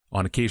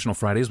On Occasional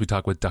Fridays, we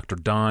talk with Dr.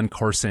 Don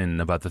Carson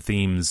about the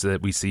themes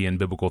that we see in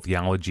biblical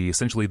theology,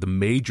 essentially the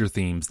major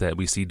themes that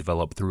we see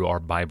develop through our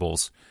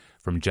Bibles.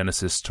 From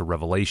Genesis to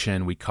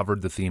Revelation, we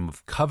covered the theme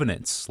of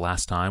covenants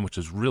last time, which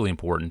is really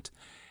important.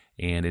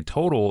 And in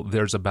total,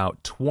 there's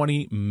about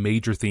 20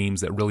 major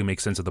themes that really make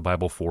sense of the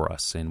Bible for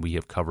us. And we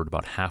have covered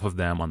about half of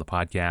them on the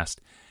podcast,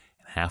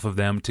 and half of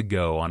them to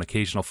go on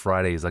Occasional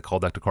Fridays. I call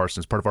Dr.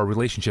 Carson as part of our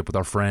relationship with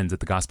our friends at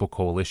the Gospel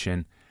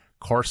Coalition.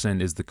 Carson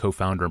is the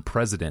co-founder and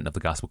president of the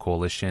Gospel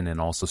Coalition and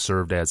also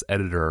served as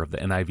editor of the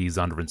NIV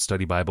Zondervan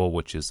Study Bible,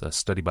 which is a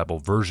study Bible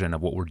version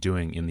of what we're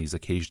doing in these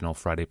Occasional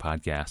Friday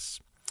podcasts.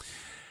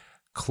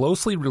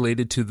 Closely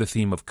related to the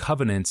theme of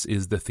covenants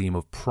is the theme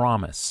of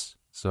promise.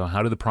 So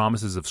how do the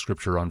promises of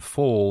Scripture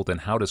unfold,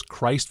 and how does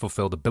Christ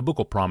fulfill the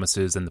biblical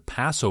promises in the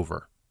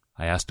Passover?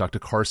 I asked Dr.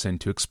 Carson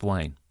to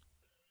explain.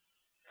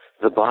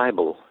 The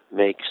Bible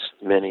makes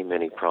many,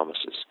 many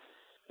promises.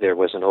 There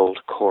was an old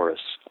chorus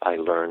I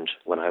learned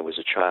when I was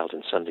a child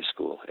in Sunday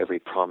school. Every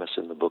promise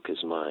in the book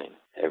is mine.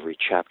 Every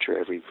chapter,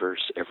 every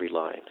verse, every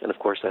line. And of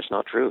course, that's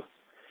not true.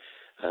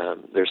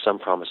 There's some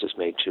promises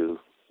made to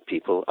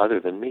people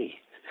other than me.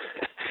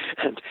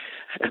 and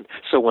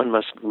so one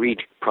must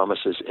read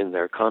promises in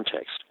their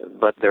context.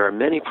 But there are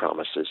many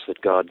promises that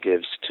God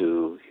gives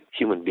to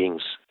human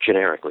beings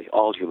generically,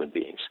 all human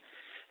beings,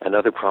 and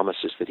other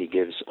promises that he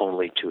gives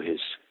only to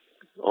his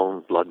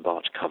own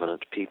blood-bought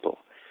covenant people.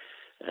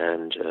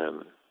 And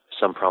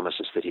some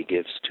promises that he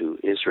gives to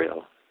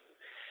Israel,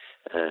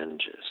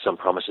 and some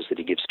promises that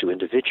he gives to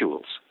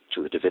individuals,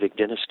 to the Davidic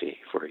dynasty,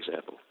 for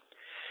example.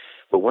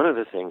 But one of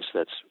the things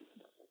that's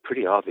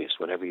pretty obvious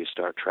whenever you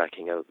start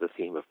tracking out the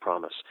theme of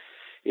promise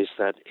is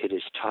that it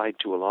is tied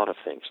to a lot of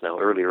things. Now,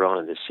 earlier on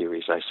in this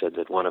series, I said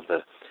that one of the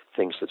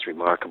things that's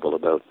remarkable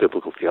about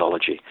biblical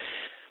theology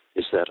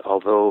is that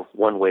although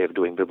one way of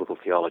doing biblical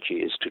theology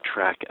is to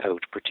track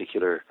out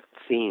particular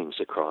themes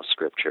across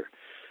Scripture,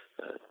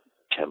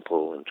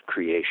 temple and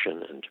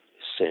creation and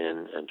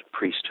sin and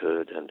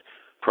priesthood and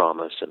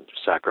promise and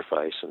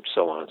sacrifice and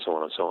so on and so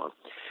on and so on,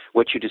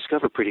 what you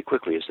discover pretty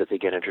quickly is that they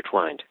get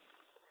intertwined.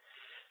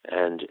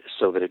 And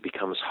so that it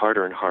becomes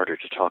harder and harder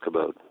to talk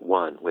about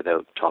one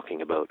without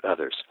talking about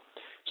others.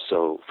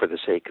 So for the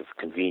sake of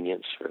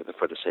convenience,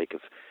 for the sake of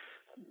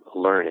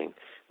learning,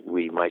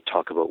 we might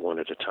talk about one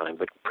at a time,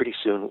 but pretty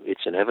soon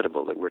it's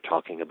inevitable that we're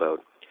talking about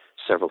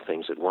several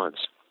things at once.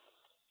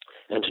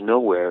 And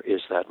nowhere is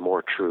that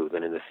more true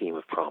than in the theme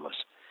of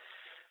promise.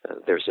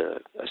 There's a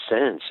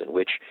sense in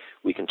which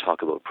we can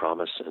talk about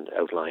promise and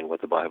outline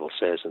what the Bible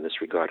says in this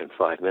regard in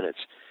 5 minutes,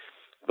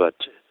 but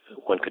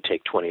one could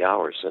take 20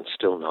 hours and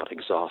still not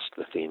exhaust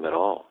the theme at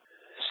all.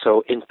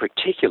 So in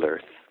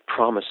particular,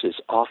 promise is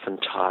often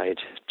tied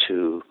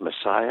to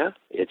Messiah.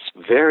 It's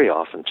very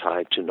often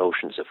tied to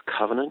notions of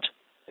covenant.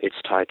 It's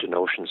tied to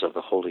notions of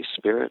the Holy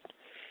Spirit.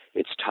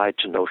 It's tied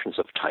to notions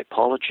of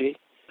typology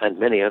and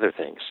many other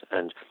things.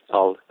 And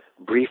I'll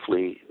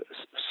briefly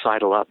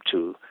sidle up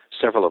to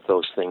several of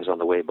those things on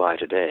the way by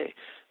today,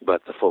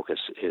 but the focus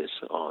is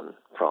on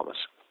promise.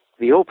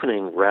 The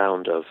opening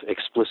round of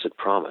explicit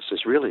promise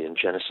is really in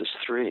Genesis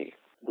 3.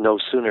 No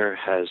sooner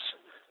has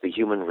the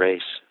human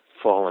race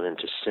fallen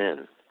into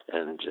sin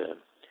and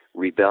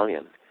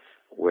rebellion,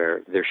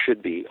 where there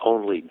should be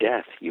only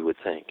death, you would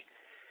think.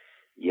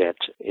 Yet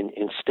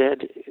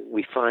instead,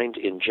 we find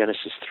in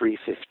Genesis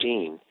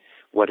 3:15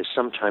 what is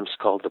sometimes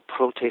called the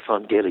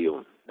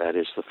protevangelium, that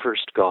is the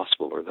first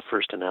gospel or the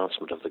first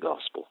announcement of the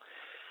gospel,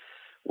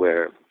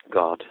 where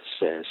God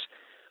says,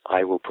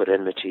 I will put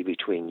enmity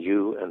between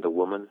you and the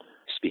woman,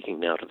 speaking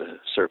now to the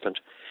serpent,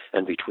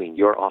 and between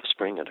your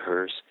offspring and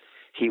hers.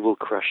 He will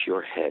crush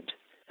your head,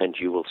 and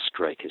you will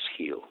strike his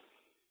heel.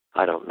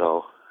 I don't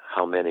know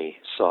how many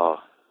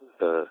saw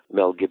the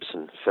Mel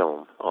Gibson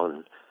film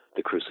on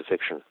the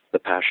crucifixion, the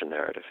Passion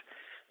narrative,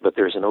 but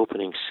there's an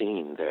opening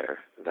scene there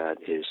that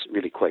is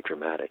really quite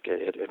dramatic.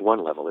 At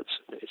one level,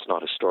 it's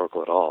not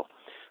historical at all,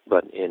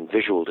 but in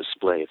visual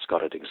display, it's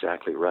got it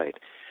exactly right.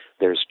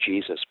 There's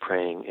Jesus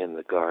praying in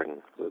the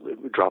garden,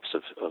 drops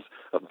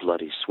of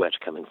bloody sweat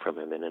coming from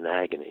him in an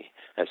agony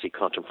as he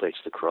contemplates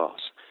the cross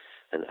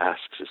and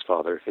asks his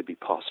Father, if it be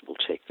possible,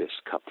 take this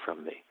cup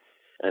from me.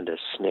 And a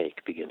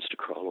snake begins to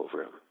crawl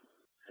over him.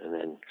 And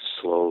then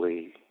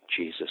slowly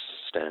Jesus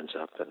stands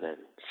up and then,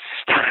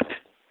 stop!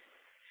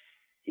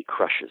 He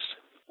crushes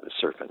the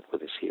serpent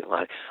with his heel.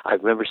 I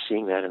remember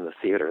seeing that in the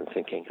theater and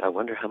thinking, I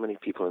wonder how many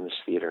people in this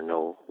theater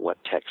know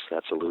what text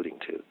that's alluding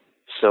to.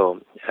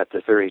 So at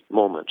the very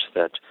moment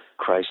that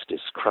Christ is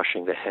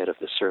crushing the head of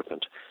the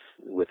serpent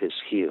with his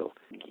heel,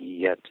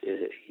 yet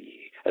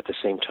at the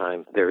same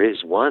time there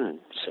is one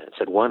sense,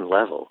 at one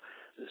level,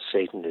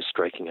 Satan is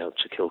striking out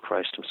to kill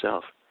Christ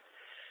himself.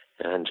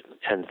 And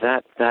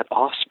that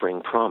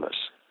offspring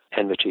promise,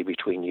 enmity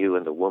between you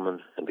and the woman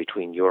and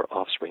between your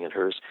offspring and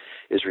hers,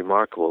 is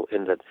remarkable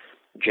in that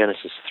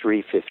Genesis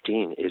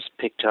 3:15 is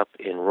picked up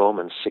in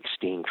Romans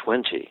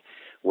 16:20,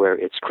 where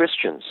it's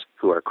Christians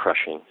who are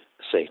crushing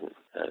Satan.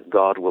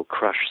 God will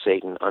crush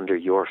Satan under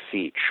your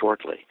feet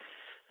shortly.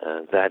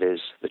 That is,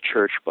 the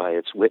church, by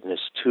its witness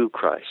to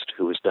Christ,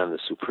 who has done the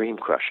supreme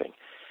crushing,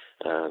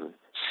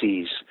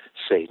 sees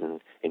Satan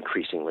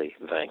increasingly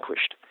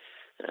vanquished.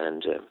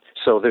 And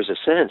so there's a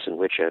sense in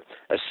which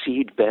a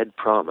seedbed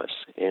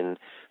promise in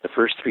the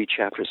first 3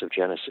 chapters of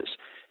Genesis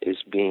is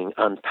being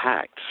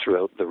unpacked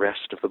throughout the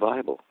rest of the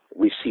Bible.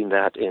 We've seen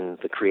that in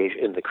the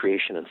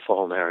creation and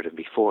fall narrative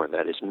before.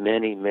 That is,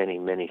 many, many,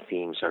 many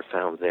themes are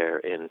found there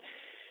in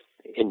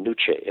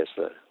nuce, as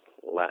the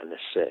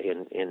Latinists say,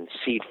 in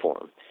seed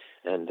form.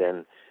 And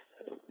then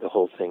the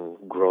whole thing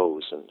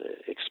grows and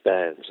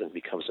expands and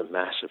becomes a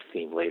massive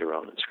theme later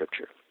on in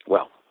Scripture.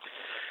 Well,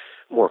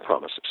 more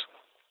promises.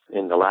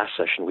 In the last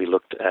session, we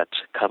looked at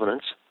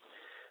covenants,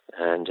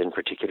 and in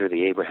particular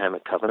the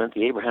Abrahamic covenant.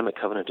 The Abrahamic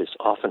covenant is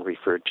often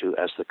referred to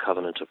as the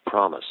covenant of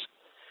promise,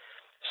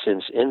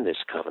 since in this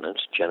covenant,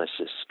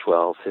 Genesis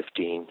 12,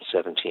 15,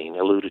 17,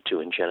 alluded to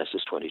in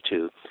Genesis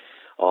 22,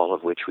 all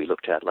of which we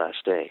looked at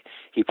last day,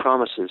 he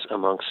promises,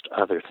 amongst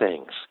other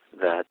things,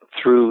 that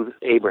through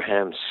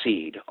Abraham's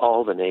seed,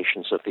 all the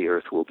nations of the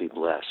earth will be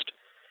blessed.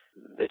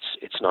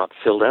 It's not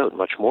filled out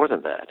much more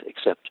than that,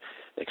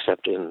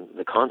 except in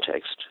the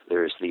context,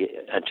 there is the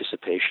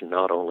anticipation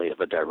not only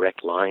of a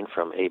direct line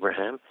from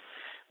Abraham,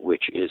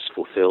 which is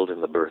fulfilled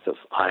in the birth of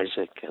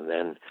Isaac, and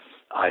then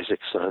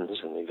Isaac's sons,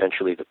 and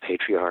eventually the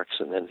patriarchs,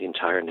 and then the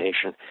entire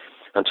nation,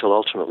 until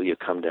ultimately you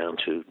come down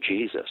to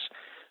Jesus,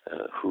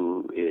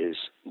 who is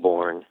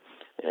born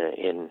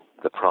in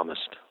the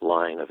promised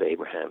line of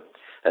Abraham,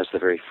 as the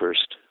very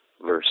first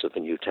verse of the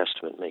New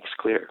Testament makes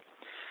clear.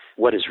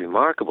 What is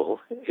remarkable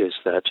is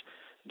that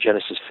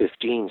Genesis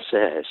 15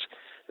 says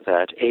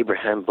that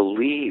Abraham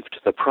believed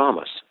the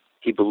promise.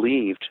 He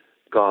believed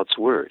God's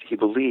word. He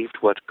believed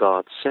what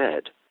God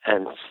said.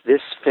 And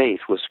this faith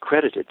was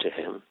credited to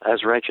him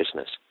as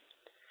righteousness.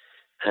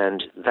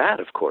 And that,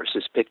 of course,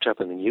 is picked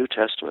up in the New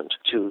Testament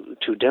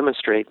to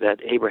demonstrate that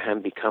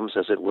Abraham becomes,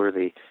 as it were,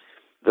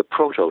 the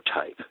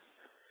prototype,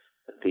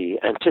 the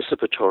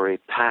anticipatory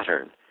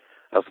pattern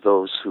of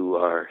those who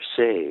are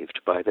saved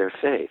by their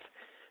faith.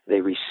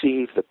 They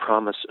receive the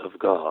promise of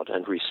God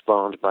and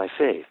respond by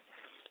faith.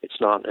 It's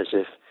not as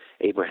if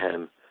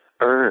Abraham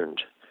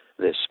earned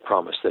this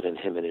promise that in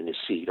him and in his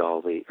seed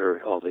all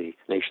the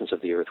nations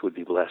of the earth would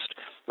be blessed,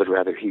 but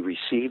rather he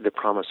received the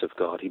promise of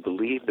God. He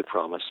believed the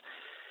promise,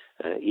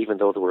 even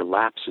though there were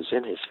lapses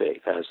in his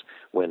faith, as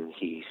when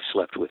he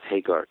slept with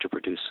Hagar to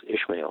produce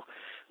Ishmael.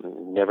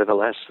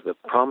 Nevertheless, the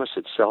promise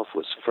itself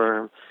was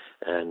firm,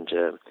 and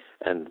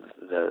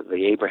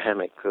the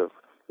Abrahamic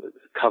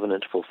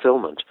covenant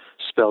fulfillment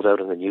spelled out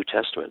in the New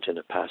Testament in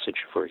a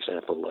passage, for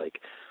example,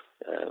 like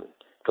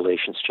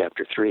Galatians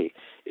chapter 3,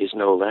 is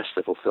no less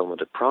the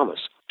fulfillment of promise.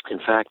 In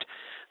fact,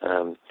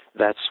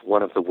 that's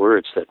one of the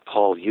words that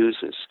Paul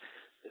uses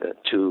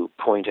to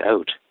point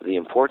out the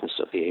importance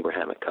of the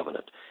Abrahamic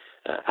covenant.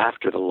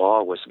 After the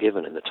law was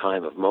given in the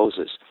time of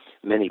Moses,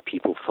 many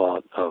people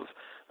thought of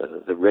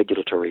the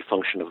regulatory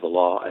function of the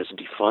law as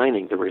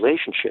defining the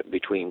relationship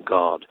between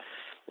God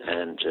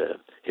and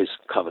his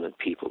covenant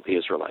people, the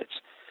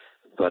Israelites.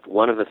 But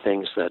one of the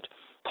things that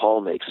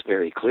Paul makes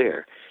very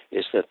clear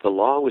is that the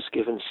law was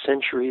given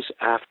centuries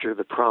after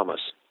the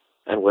promise,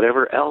 and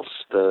whatever else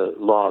the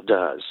law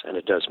does, and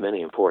it does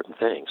many important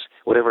things,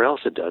 whatever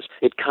else it does,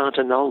 it can't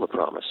annul the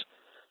promise.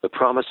 The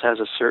promise has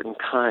a certain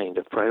kind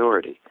of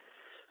priority.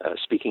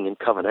 Speaking in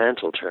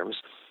covenantal terms,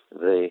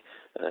 the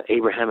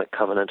Abrahamic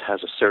covenant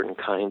has a certain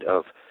kind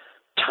of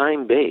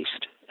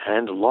time-based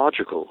and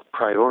logical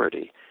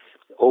priority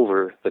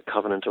over the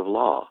covenant of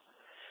law.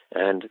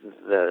 And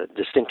the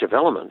distinctive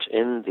element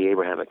in the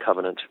Abrahamic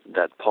covenant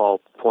that Paul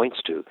points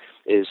to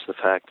is the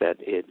fact that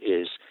it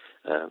is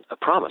a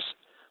promise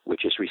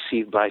which is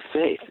received by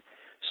faith,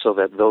 so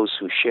that those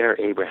who share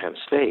Abraham's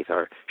faith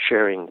are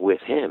sharing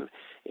with him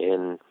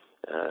in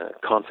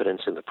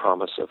confidence in the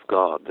promise of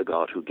God, the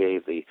God who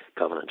gave the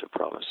covenant of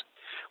promise.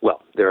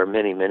 Well, there are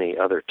many, many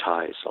other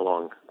ties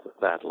along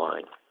that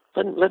line.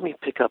 Let me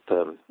pick up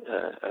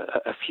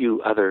a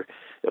few other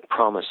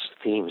promise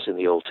themes in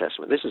the Old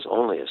Testament. This is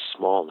only a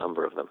small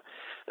number of them.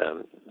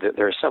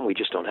 There are some we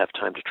just don't have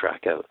time to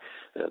track out.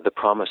 The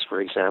promise,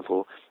 for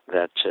example,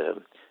 that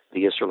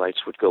the Israelites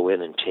would go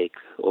in and take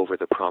over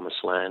the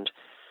promised land,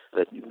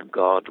 that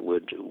God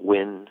would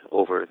win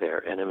over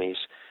their enemies,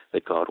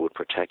 that God would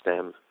protect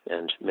them,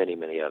 and many,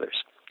 many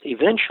others.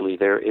 Eventually,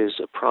 there is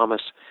a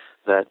promise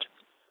that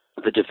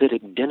the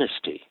Davidic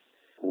dynasty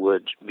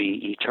would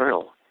be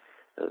eternal.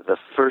 The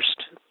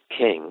first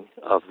king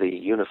of the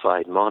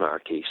unified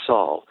monarchy,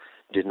 Saul,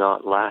 did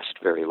not last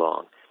very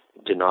long,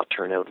 did not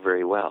turn out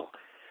very well.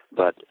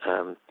 But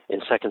in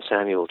 2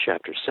 Samuel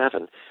chapter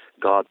 7,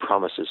 God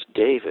promises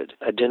David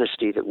a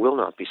dynasty that will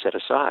not be set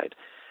aside.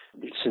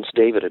 Since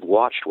David had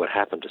watched what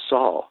happened to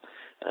Saul,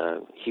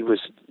 he was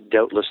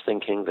doubtless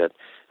thinking that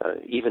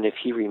even if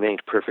he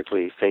remained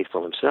perfectly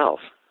faithful himself,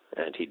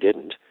 and he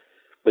didn't,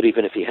 but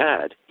even if he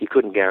had, he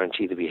couldn't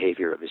guarantee the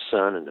behavior of his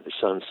son and of his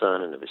son's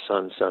son and of his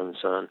son's son's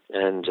son.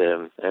 And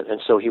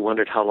so he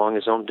wondered how long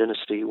his own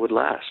dynasty would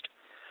last.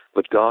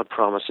 But God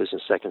promises in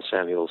 2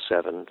 Samuel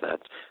 7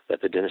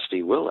 that the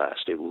dynasty will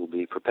last. It will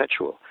be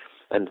perpetual.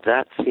 And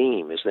that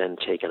theme is then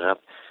taken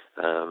up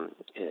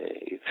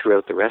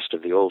throughout the rest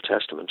of the Old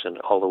Testament and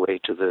all the way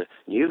to the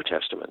New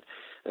Testament.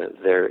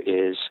 There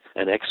is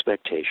an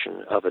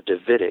expectation of a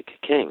Davidic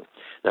king.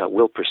 Now,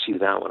 we'll pursue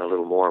that one a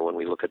little more when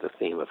we look at the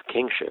theme of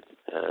kingship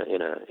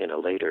in a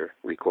later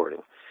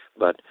recording.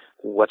 But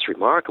what's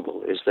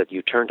remarkable is that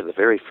you turn to the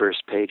very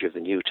first page of the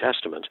New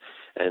Testament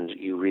and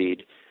you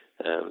read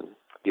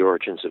the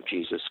origins of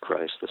Jesus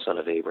Christ, the son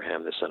of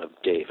Abraham, the son of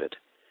David.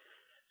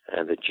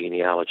 And the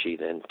genealogy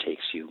then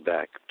takes you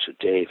back to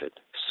David.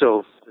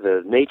 So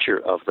the nature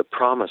of the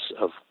promise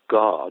of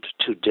God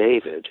to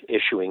David,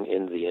 issuing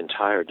in the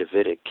entire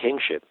Davidic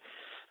kingship,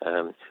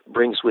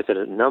 brings with it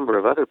a number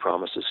of other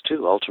promises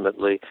too.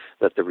 Ultimately,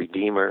 that the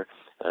Redeemer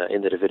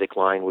in the Davidic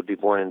line would be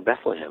born in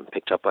Bethlehem,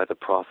 picked up by the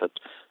prophet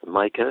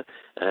Micah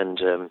and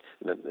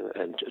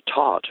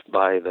taught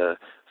by the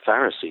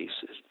Pharisees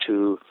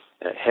to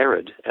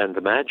Herod and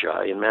the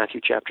Magi in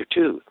Matthew chapter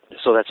 2.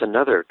 So that's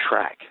another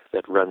track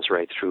that runs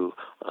right through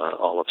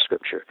all of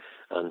Scripture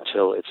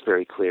until it's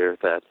very clear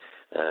that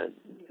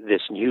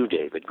this new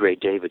David,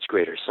 great David's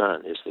greater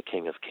son, is the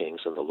King of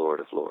Kings and the Lord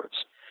of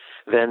Lords.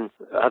 Then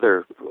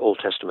other Old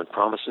Testament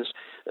promises,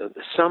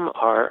 some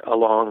are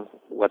along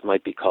what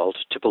might be called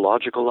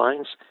typological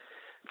lines.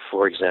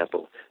 For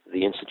example,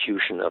 the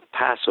institution of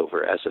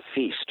Passover as a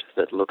feast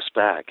that looks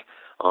back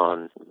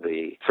on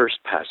the first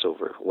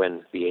Passover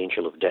when the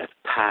angel of death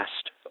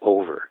passed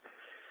over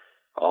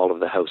all of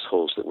the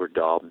households that were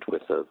daubed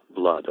with the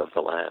blood of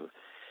the Lamb.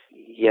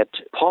 Yet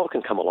Paul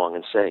can come along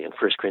and say in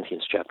 1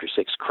 Corinthians chapter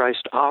 6,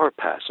 Christ our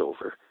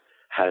Passover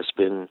has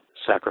been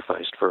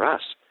sacrificed for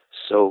us.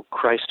 So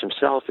Christ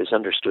himself is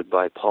understood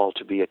by Paul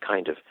to be a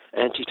kind of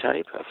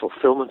antitype, a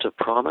fulfillment of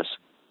promise,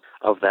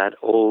 of that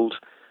old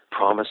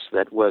promise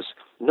that was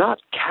not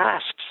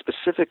cast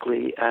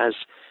specifically as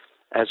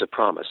a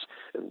promise.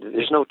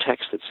 There's no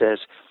text that says,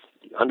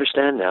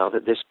 understand now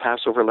that this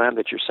Passover lamb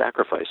that you're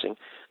sacrificing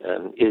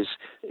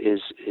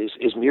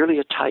is merely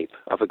a type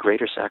of a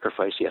greater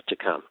sacrifice yet to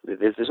come.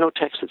 There's no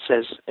text that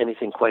says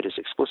anything quite as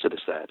explicit as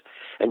that.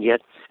 And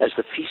yet, as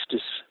the feast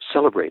is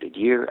celebrated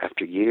year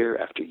after year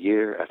after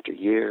year after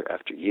year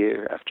after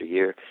year after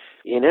year,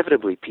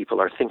 inevitably people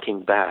are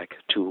thinking back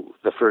to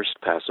the first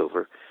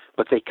Passover,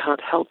 but they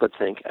can't help but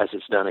think, as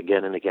it's done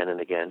again and again and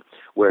again,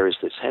 where is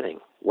this heading?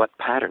 What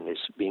pattern is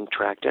being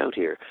tracked out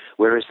here?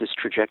 Where is this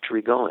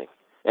trajectory going?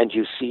 And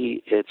you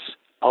see its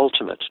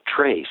ultimate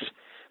trace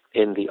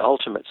in the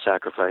ultimate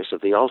sacrifice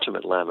of the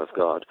ultimate Lamb of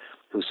God,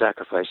 who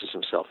sacrifices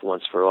himself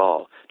once for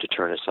all to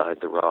turn aside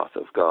the wrath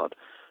of God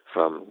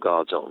from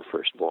God's own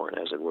firstborn,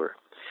 as it were.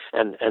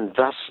 And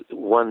thus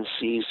one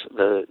sees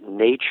the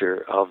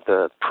nature of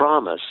the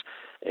promise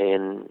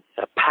in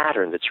a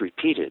pattern that's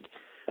repeated,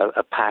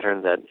 a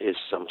pattern that is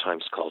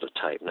sometimes called a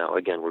type. Now,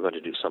 again, we're going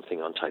to do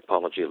something on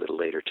typology a little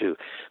later, too,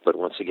 but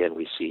once again,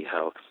 we see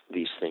how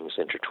these things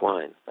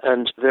intertwine.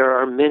 And there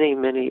are many,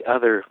 many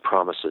other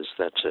promises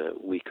that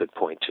we could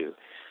point to.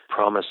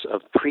 Promise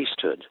of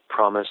priesthood,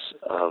 promise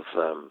of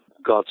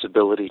God's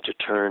ability to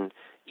turn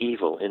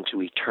evil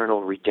into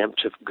eternal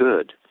redemptive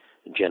good,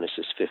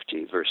 Genesis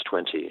 50, verse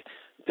 20,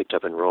 picked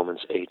up in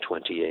Romans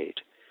 8:28.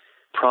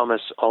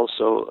 Promise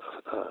also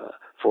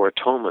for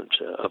atonement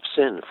of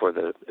sin for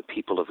the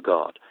people of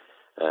God.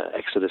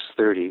 Exodus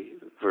 30,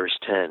 verse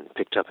 10,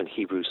 picked up in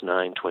Hebrews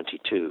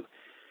 9:22.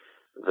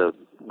 The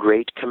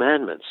great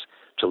commandments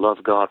to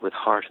love God with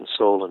heart and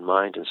soul and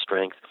mind and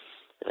strength,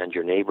 and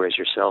your neighbor as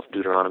yourself,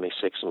 Deuteronomy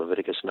 6 and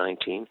Leviticus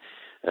 19.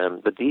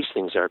 But these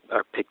things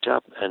are picked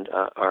up and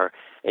are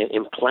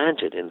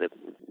implanted in the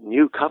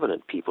new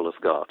covenant people of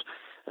God.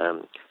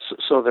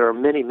 So there are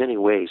many, many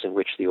ways in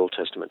which the Old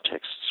Testament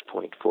texts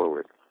point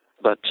forward.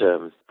 But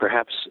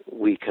perhaps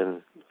we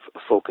can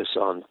focus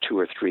on two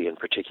or three in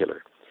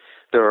particular.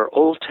 There are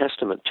Old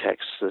Testament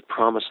texts that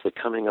promise the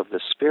coming of the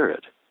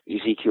Spirit.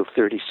 Ezekiel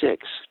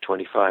 36,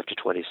 25 to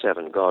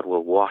 27, God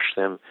will wash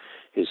them,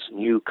 his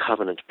new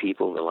covenant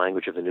people, the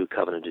language of the new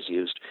covenant is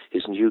used,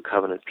 his new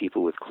covenant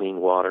people with clean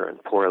water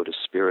and pour out his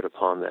Spirit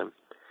upon them.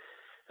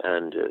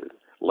 And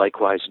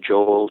likewise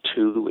Joel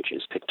 2, which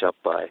is picked up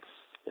by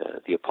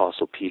the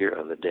Apostle Peter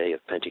on the day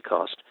of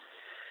Pentecost.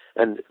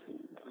 And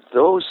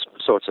those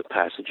sorts of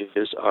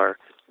passages are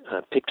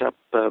picked up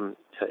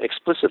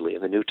explicitly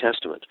in the New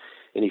Testament.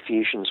 In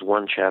Ephesians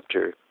 1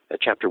 chapter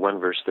 1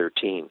 verse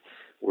 13,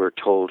 we're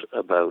told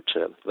about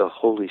the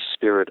Holy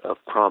Spirit of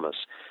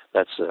promise.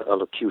 That's a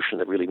locution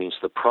that really means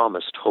the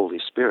promised Holy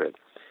Spirit.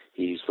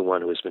 He's the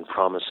one who has been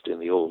promised in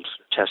the Old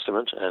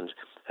Testament and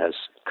has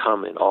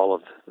come in all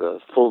of the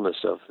fullness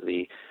of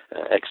the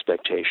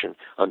expectation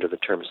under the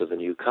terms of the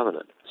New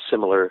Covenant.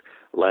 Similar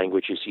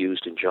language is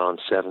used in John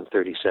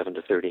 7:37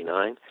 to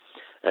 39,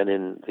 and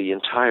in the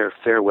entire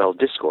farewell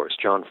discourse,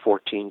 John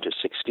 14 to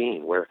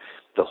 16, where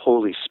the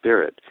Holy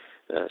Spirit,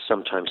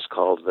 sometimes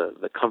called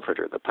the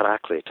Comforter, the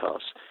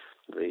Parakletos,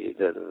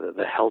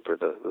 the Helper,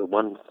 the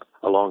one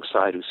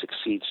alongside who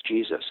succeeds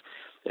Jesus,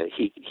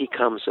 he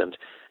comes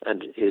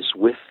and is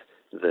with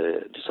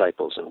the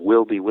disciples and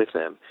will be with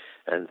them.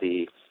 And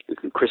the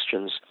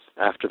Christians,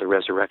 after the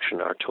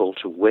resurrection, are told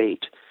to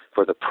wait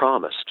for the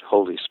promised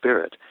Holy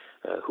Spirit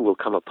who will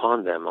come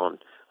upon them on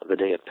the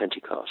day of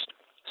Pentecost.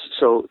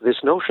 So this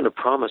notion of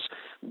promise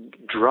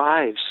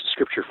drives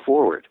Scripture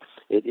forward.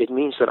 It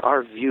means that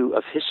our view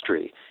of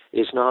history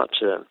is not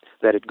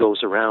that it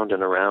goes around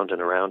and around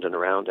and around and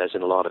around, as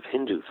in a lot of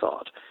Hindu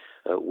thought,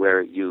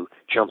 where you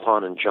jump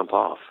on and jump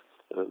off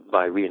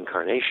by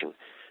reincarnation.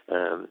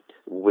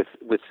 With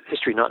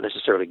history not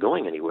necessarily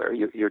going anywhere,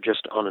 you're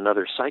just on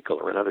another cycle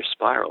or another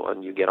spiral,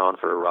 and you get on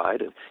for a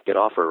ride and get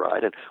off for a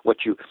ride. And what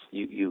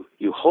you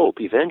hope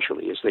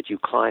eventually is that you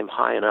climb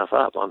high enough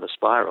up on the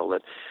spiral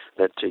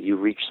that you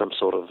reach some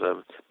sort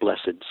of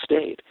blessed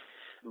state.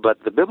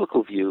 But the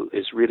biblical view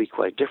is really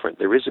quite different.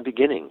 There is a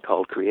beginning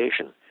called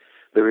creation.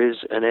 There is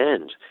an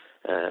end,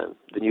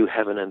 the new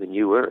heaven and the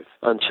new earth,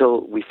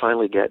 until we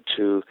finally get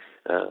to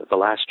the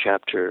last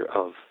chapter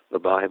of the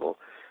Bible,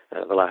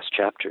 the last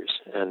chapters,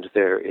 and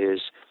there is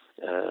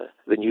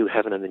the new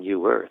heaven and the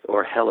new earth,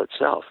 or hell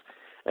itself.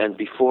 And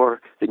before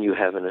the new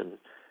heaven and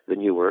the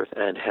new earth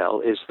and hell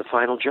is the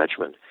final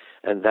judgment.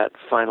 And that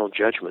final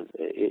judgment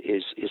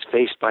is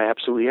faced by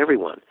absolutely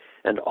everyone.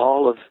 And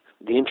all of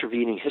the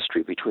intervening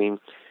history between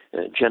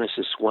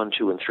Genesis 1,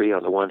 2, and 3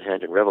 on the one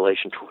hand, and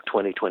Revelation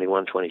 20,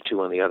 21,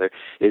 22 on the other,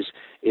 is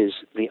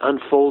the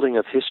unfolding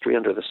of history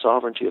under the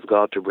sovereignty of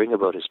God to bring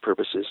about his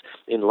purposes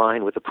in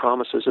line with the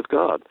promises of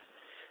God.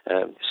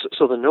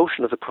 So the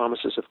notion of the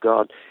promises of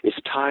God is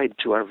tied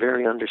to our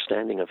very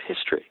understanding of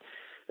history.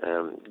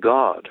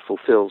 God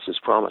fulfills his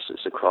promises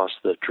across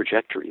the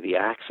trajectory, the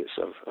axis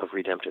of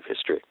redemptive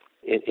history.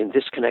 In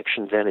this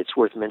connection, then, it's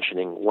worth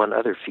mentioning one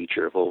other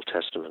feature of Old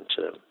Testament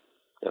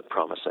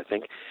promise, I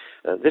think.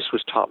 This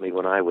was taught me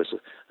when I was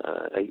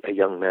a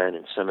young man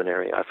in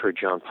seminary. I've heard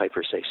John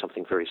Piper say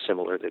something very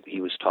similar, that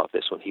he was taught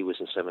this when he was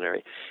in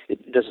seminary.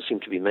 It doesn't seem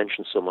to be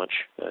mentioned so much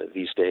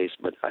these days,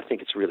 but I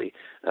think it's really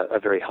a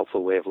very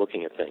helpful way of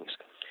looking at things.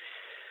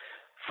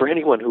 For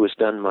anyone who has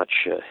done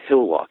much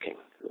hill walking,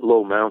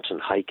 low mountain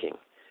hiking,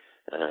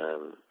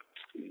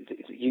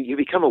 you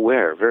become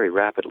aware very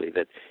rapidly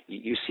that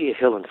you see a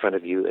hill in front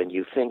of you, and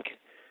you think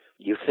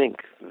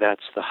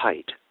that's the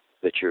height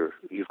that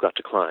you've got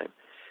to climb.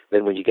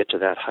 Then when you get to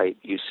that height,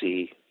 you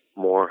see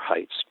more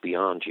heights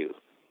beyond you.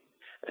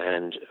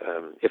 And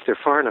if they're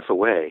far enough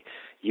away,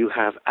 you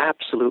have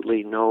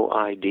absolutely no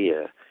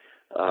idea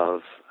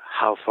of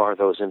how far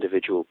those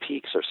individual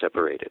peaks are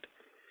separated.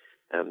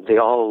 They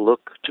all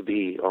look to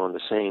be on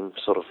the same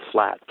sort of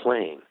flat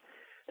plane.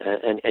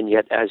 And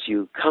yet, as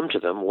you come to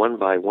them one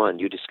by one,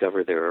 you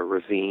discover there are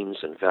ravines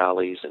and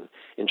valleys and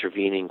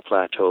intervening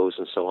plateaus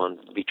and so on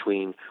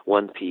between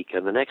one peak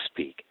and the next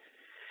peak.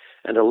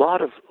 And a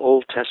lot of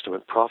Old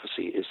Testament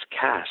prophecy is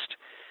cast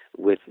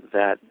with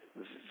that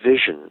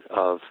vision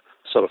of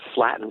sort of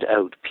flattened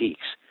out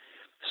peaks,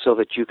 so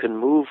that you can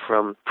move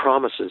from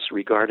promises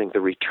regarding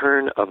the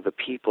return of the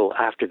people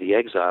after the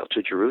exile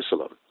to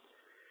Jerusalem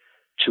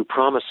to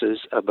promises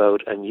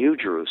about a new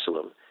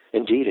Jerusalem,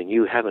 indeed a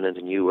new heaven and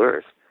a new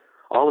earth,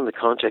 all in the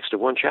context of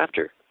one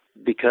chapter.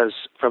 Because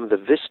from the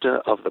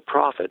vista of the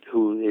prophet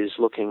who is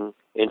looking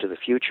into the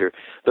future,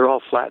 they're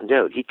all flattened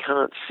out. He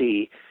can't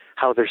see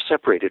how they're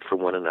separated from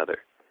one another.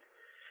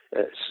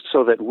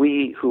 So that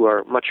we who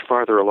are much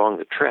farther along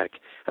the trek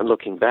and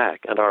looking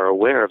back and are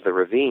aware of the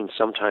ravine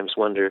sometimes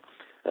wonder,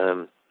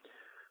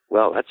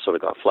 well, that sort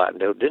of got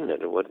flattened out, didn't it?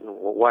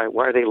 Why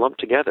are they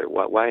lumped together?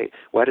 Why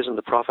doesn't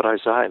the prophet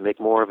Isaiah make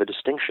more of a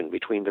distinction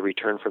between the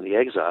return from the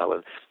exile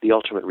and the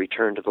ultimate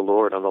return to the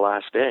Lord on the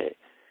last day?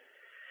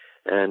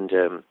 And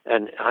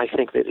I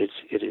think that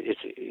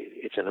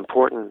it's an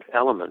important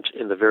element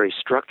in the very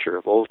structure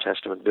of Old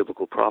Testament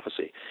biblical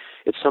prophecy.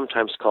 It's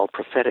sometimes called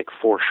prophetic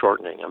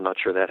foreshortening. I'm not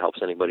sure that helps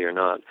anybody or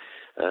not,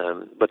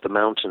 but the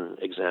mountain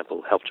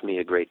example helped me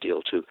a great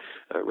deal to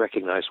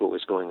recognize what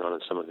was going on in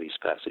some of these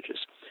passages.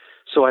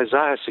 So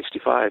Isaiah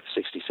 65,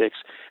 66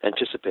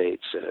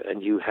 anticipates a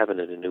new heaven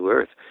and a new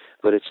earth,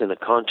 but it's in a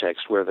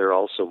context where there are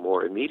also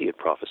more immediate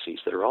prophecies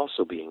that are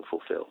also being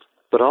fulfilled.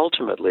 But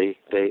ultimately,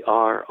 they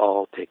are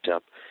all picked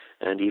up,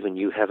 and even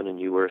new heaven and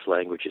new earth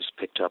language is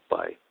picked up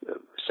by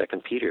 2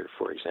 Peter,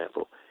 for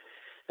example.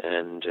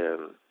 And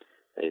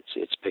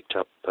it's picked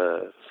up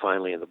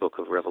finally in the book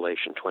of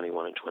Revelation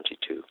 21 and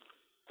 22.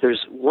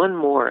 There's one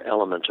more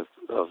element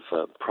of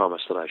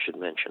promise that I should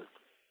mention.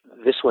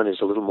 This one is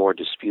a little more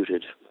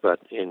disputed, but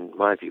in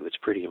my view, it's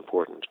pretty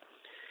important.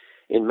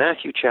 In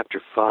Matthew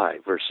chapter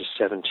 5, verses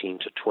 17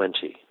 to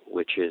 20,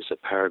 which is a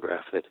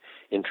paragraph that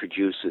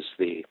introduces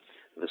the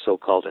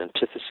so-called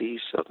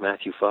antitheses of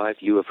Matthew 5,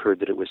 you have heard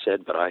that it was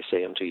said, but I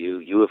say unto you.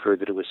 You have heard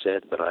that it was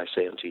said, but I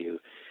say unto you.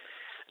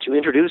 To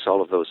introduce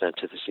all of those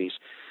antitheses,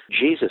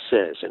 Jesus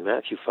says in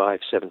Matthew 5,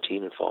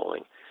 17 and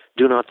following,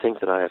 do not think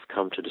that I have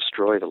come to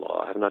destroy the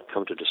law. I have not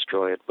come to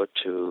destroy it, but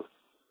to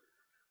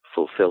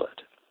fulfill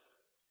it.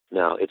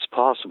 Now, it's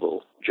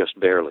possible, just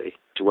barely,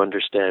 to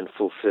understand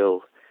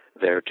fulfill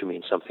there to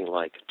mean something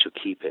like to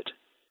keep it.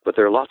 But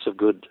there are lots of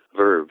good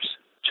verbs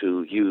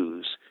to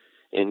use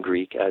in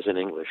Greek as in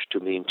English to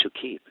mean to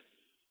keep.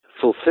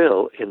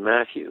 Fulfill in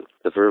Matthew,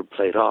 the verb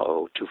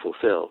plerao, to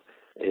fulfill,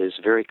 is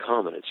very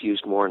common. It's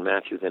used more in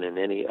Matthew than in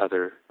any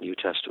other New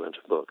Testament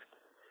book.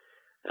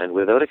 And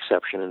without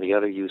exception in the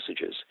other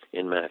usages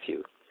in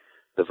Matthew,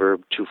 the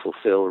verb to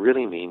fulfill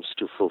really means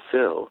to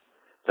fulfill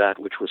that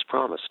which was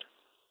promised.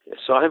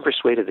 So I'm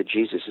persuaded that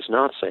Jesus is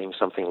not saying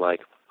something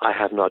like, I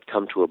have not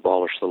come to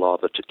abolish the law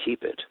but to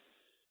keep it.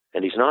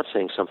 And he's not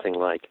saying something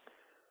like,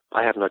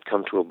 I have not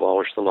come to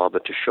abolish the law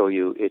but to show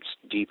you its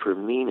deeper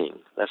meaning.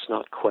 That's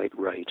not quite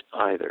right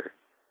either.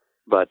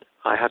 But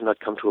I have not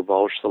come to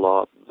abolish the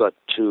law but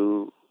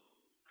to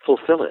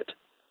fulfill it.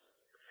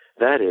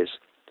 That is,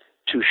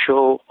 to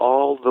show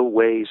all the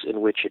ways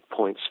in which it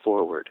points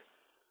forward.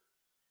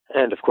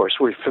 And, of course,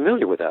 we're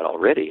familiar with that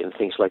already in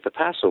things like the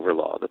Passover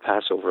law. The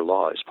Passover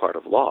law is part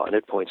of law, and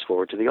it points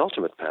forward to the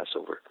ultimate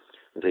Passover.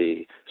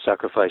 The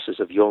sacrifices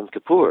of Yom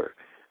Kippur,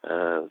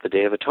 the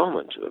Day of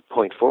Atonement,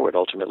 point forward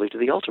ultimately to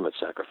the ultimate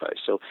sacrifice.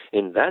 So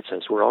in that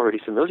sense, we're already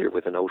familiar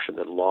with the notion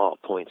that law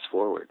points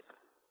forward.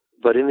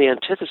 But in the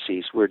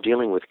antitheses, we're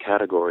dealing with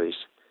categories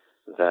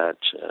that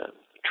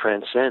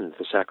transcend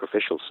the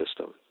sacrificial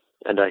system.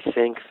 And I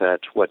think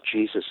that what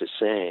Jesus is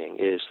saying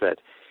is that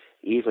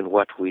even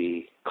what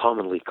we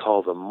commonly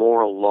call the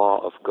moral law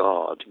of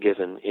God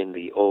given in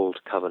the Old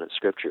Covenant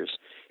Scriptures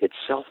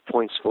itself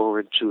points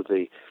forward to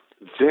the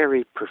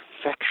very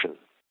perfection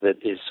that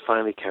is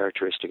finally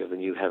characteristic of the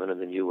new heaven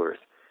and the new earth.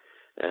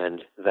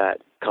 And that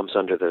comes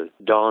under the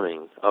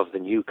dawning of the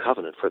new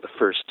covenant, for the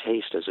first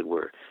taste, as it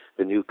were,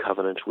 the new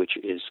covenant which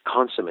is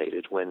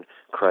consummated when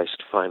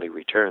Christ finally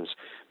returns.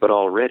 But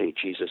already,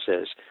 Jesus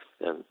says,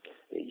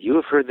 you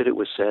have heard that it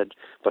was said,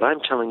 but I'm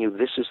telling you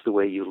this is the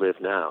way you live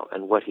now.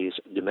 And what he's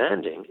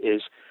demanding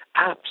is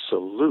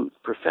absolute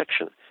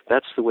perfection.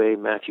 That's the way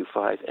Matthew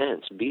 5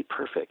 ends. Be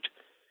perfect,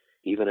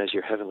 even as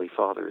your heavenly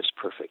Father is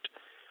perfect.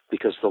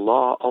 Because the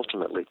law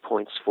ultimately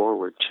points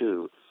forward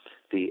to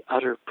the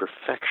utter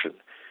perfection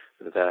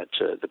that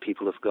the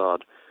people of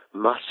God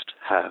must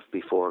have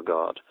before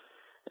God,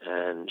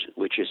 and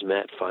which is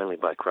met finally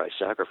by Christ's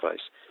sacrifice,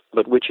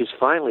 but which is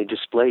finally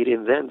displayed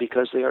in them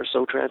because they are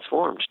so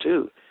transformed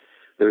too.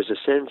 There is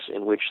a sense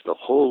in which the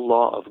whole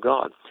law of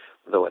God,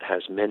 though it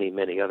has many,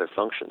 many other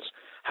functions,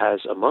 has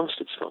amongst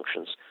its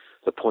functions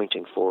the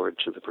pointing forward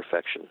to the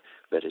perfection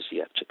that is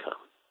yet to come.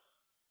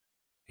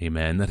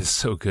 Amen. That is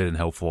so good and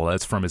helpful.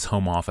 That's from his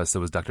home office.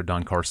 That was Dr.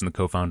 Don Carson, the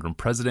co-founder and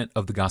president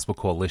of the Gospel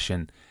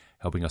Coalition,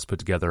 helping us put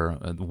together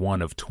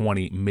one of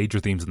 20 major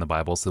themes in the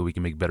Bible so that we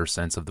can make better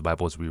sense of the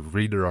Bible as we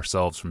read it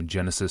ourselves from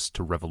Genesis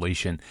to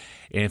Revelation.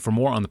 And for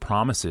more on the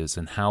promises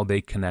and how they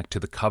connect to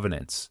the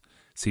covenants,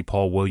 see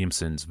Paul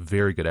Williamson's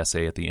very good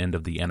essay at the end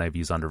of the NIV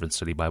Zondervan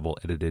Study Bible,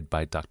 edited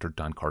by Dr.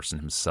 Don Carson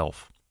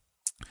himself.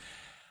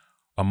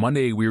 On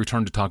Monday, we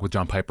returned to talk with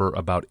John Piper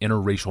about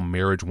interracial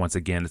marriage once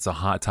again. It's a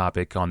hot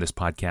topic on this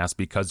podcast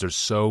because there's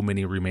so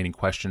many remaining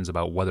questions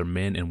about whether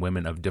men and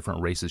women of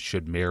different races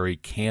should marry.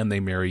 Can they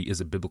marry?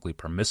 Is it biblically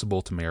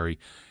permissible to marry?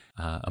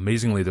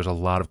 Amazingly, there's a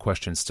lot of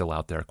questions still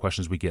out there,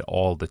 questions we get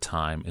all the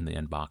time in the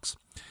inbox.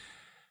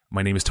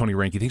 My name is Tony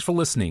Reinke. Thanks for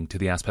listening to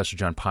the Ask Pastor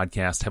John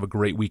podcast. Have a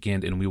great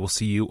weekend, and we will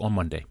see you on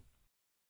Monday.